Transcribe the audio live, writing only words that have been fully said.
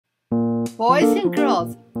Boys and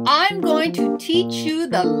girls, I'm going to teach you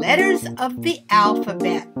the letters of the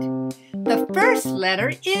alphabet. The first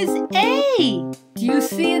letter is A. Do you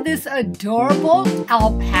see this adorable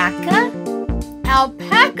alpaca?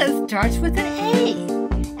 Alpaca starts with an A.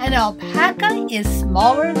 An alpaca is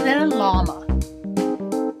smaller than a llama.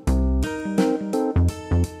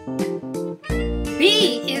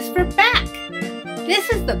 B is for back. This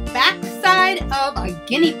is the back side of a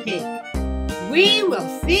guinea pig. We will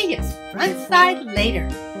see his front side later.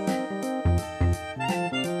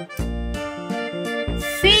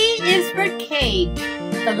 C is for cage.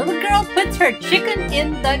 The little girl puts her chicken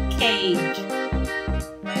in the cage.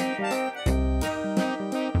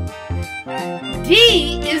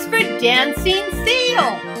 D is for dancing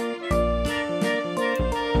seal.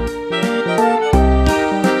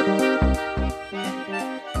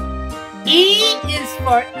 E is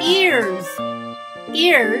for ears.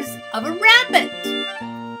 Ears of a rabbit.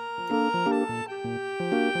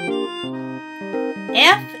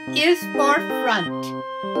 F is for front.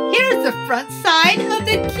 Here's the front side of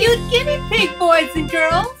the cute guinea pig, boys and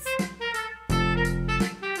girls.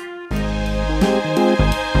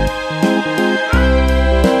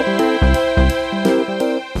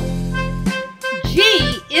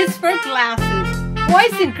 G is for glasses.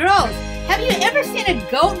 Boys and girls, have you ever seen a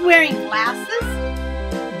goat wearing glasses?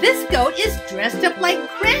 This goat is dressed up like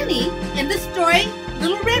Granny in the story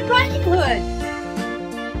Little Red Riding Hood.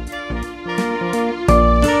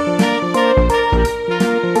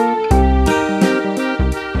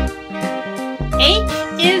 H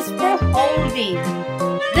is for holding.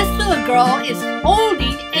 This little girl is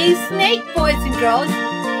holding a snake, boys and girls.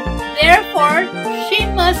 Therefore, she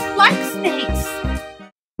must like snakes.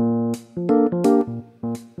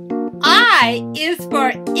 I is for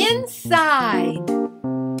inside.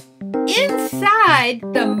 Inside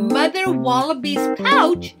the mother wallaby's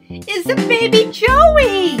pouch is a baby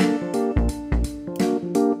Joey.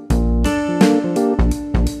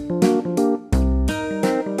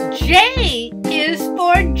 J is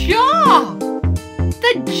for jaw.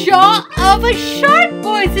 The jaw of a shark,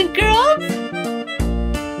 boys and girls.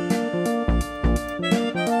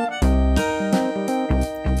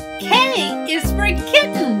 K is for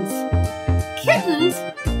kittens. Kittens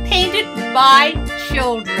painted by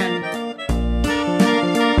children.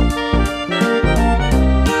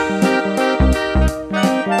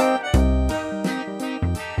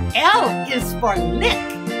 L is for lick.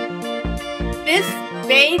 This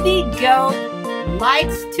baby goat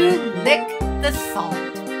likes to lick the salt.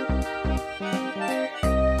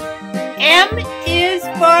 M is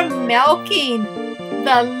for milking.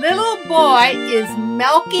 The little boy is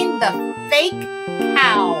milking the fake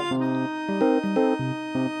cow.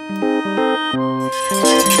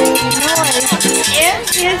 N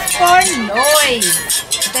is for noise.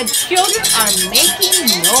 The children are making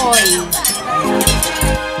noise.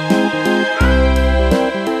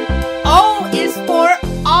 O is for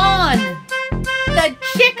on. The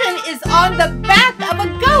chicken is on the back of a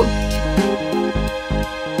goat.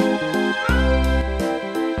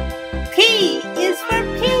 P is for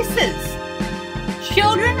pieces.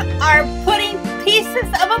 Children are putting pieces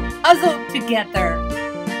of a puzzle together.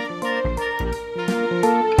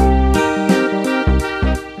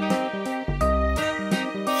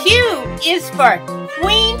 Q is for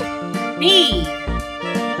queen bee.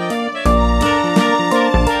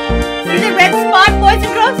 See the red spot, boys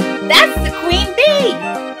and girls? That's the queen bee.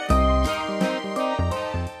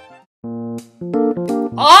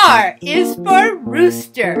 R is for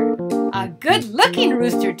rooster. A good-looking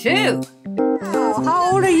rooster, too. Oh,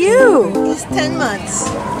 how old are you? He's 10 months.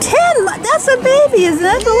 10 months? That's a baby, isn't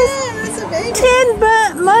it? Yeah, that's a baby.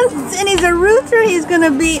 10 months, and he's a rooster. He's going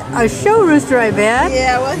to be a show rooster, I bet.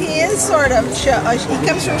 Yeah, well, he is sort of show. He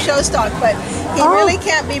comes from show stock, but he really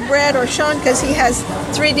can't be bred or shown because he has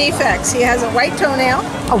 3 defects. He has a white toenail.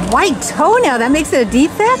 A white toenail? That makes it a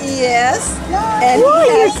defect? Yes. And whoa,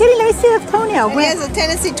 you're kidding. I see a toenail. And he has a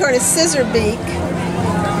tendency toward a scissor beak.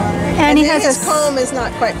 And he has his comb is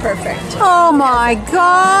not quite perfect. Oh my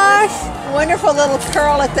gosh! Wonderful little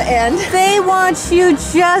curl at the end. They want you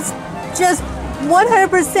just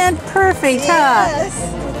 100% perfect, yes.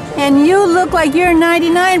 Huh? And you look like you're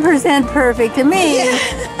 99% perfect to me. Yeah.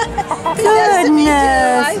 Goodness! To me too.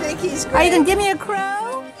 I think he's great. Are you gonna give me a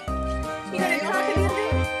crow? You gonna talk to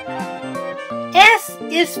me? S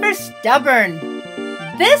is for stubborn.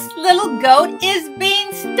 This little goat is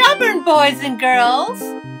being stubborn, boys and girls.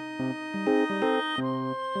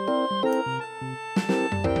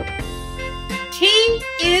 T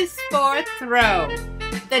is for throw.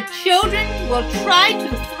 The children will try to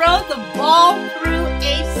throw the ball through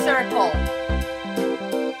a circle.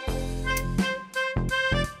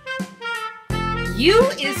 U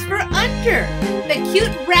is for under. The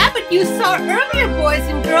cute rabbit you saw earlier, boys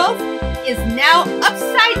and girls, is now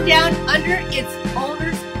upside down under its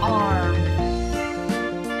owner's arm.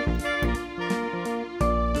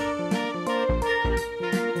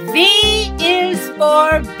 V is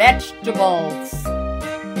for vegetables.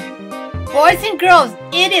 Boys and girls,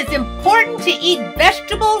 it is important to eat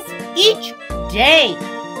vegetables each day.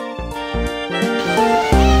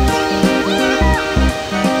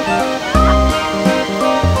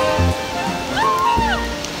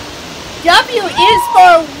 W is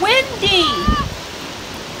for windy.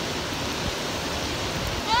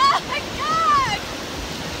 Oh my gosh!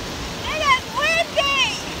 It is windy!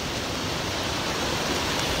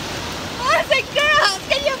 Boys and girls,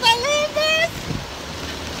 can you believe this?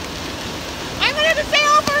 I'm going to say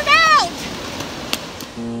over and out!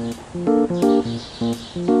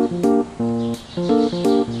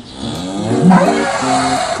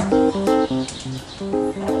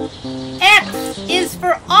 X is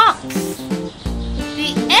for ox. The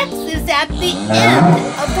X is at the end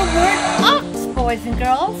of the word ox, boys and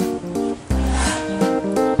girls.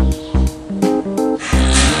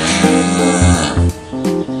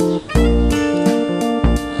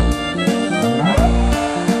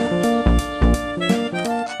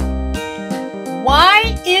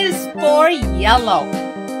 Y is for yellow.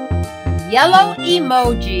 Yellow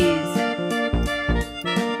emojis.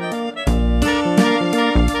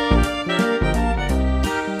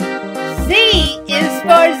 Z is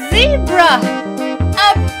for zebra. A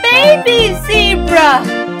baby zebra.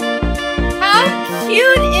 How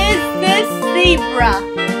cute is this zebra?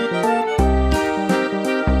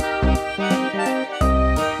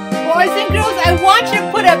 Boys and girls, I want you to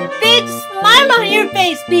put a big smile on your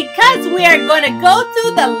face because we are going to go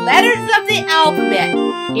through the letters of the alphabet.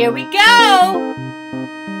 Here we go.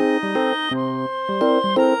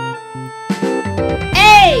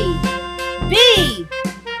 A, B,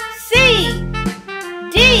 C,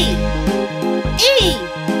 D, E,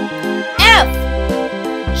 F,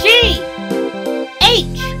 G,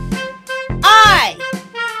 H, I,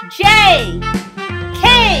 J, K,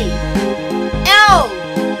 L,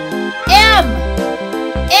 M,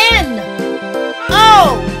 N, O,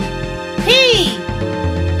 P,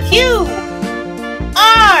 Q,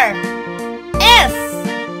 R, S,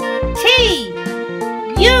 T,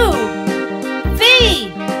 U, V,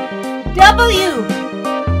 W,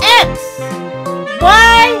 X,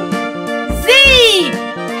 Y, Z.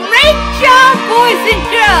 Great job, boys and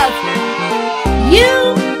girls. You